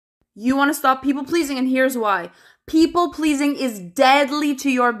You want to stop people pleasing, and here's why. People pleasing is deadly to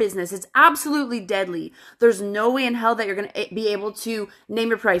your business. It's absolutely deadly. There's no way in hell that you're going to be able to name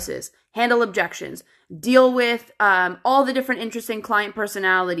your prices, handle objections, deal with all the different interesting client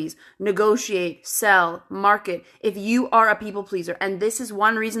personalities, negotiate, sell, market, if you are a people pleaser. And this is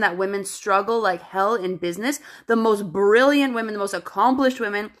one reason that women struggle like hell in business. The most brilliant women, the most accomplished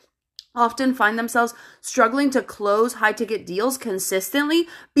women often find themselves struggling to close high ticket deals consistently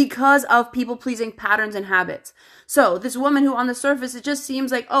because of people pleasing patterns and habits. So this woman who on the surface, it just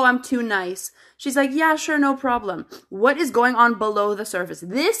seems like, oh, I'm too nice. She's like, yeah, sure, no problem. What is going on below the surface?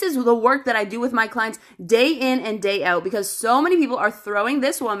 This is the work that I do with my clients day in and day out, because so many people are throwing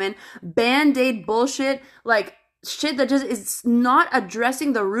this woman band-aid bullshit, like shit that just is not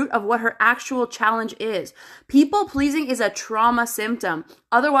addressing the root of what her actual challenge is. People pleasing is a trauma symptom,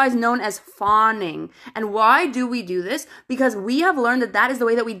 otherwise known as fawning. And why do we do this? Because we have learned that that is the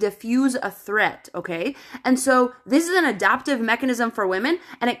way that we diffuse a threat, okay? And so this is an adaptive mechanism for women,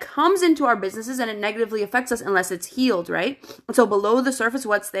 and it comes into our businesses and it negatively affects us unless it's healed, right? And so below the surface,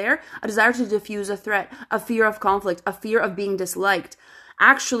 what's there? A desire to diffuse a threat, a fear of conflict, a fear of being disliked,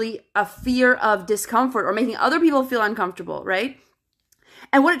 actually a fear of discomfort or making other people feel uncomfortable, right?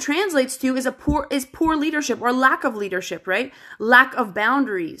 And what it translates to is poor leadership or lack of leadership, right? Lack of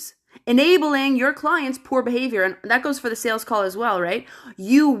boundaries, enabling your clients' poor behavior. And that goes for the sales call as well, right?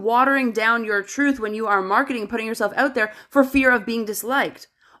 You watering down your truth when you are marketing, putting yourself out there for fear of being disliked,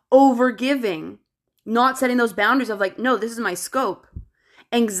 overgiving, not setting those boundaries of like, no, this is my scope.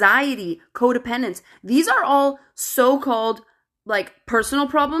 Anxiety, codependence. These are all so-called like personal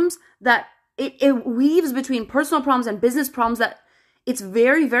problems that it weaves between personal problems and business problems, that it's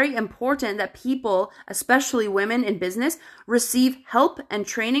very, very important that people, especially women in business, receive help and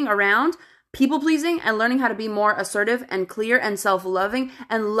training around people pleasing and learning how to be more assertive and clear and self-loving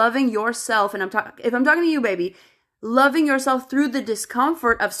and loving yourself. And if I'm talking to you, baby, loving yourself through the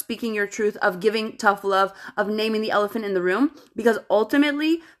discomfort of speaking your truth, of giving tough love, of naming the elephant in the room, because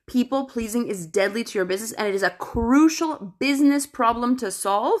ultimately people pleasing is deadly to your business, and it is a crucial business problem to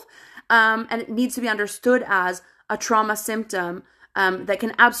solve. And it needs to be understood as a trauma symptom that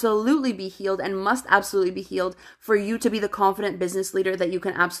can absolutely be healed and must absolutely be healed for you to be the confident business leader that you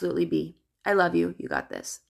can absolutely be. I love you. You got this.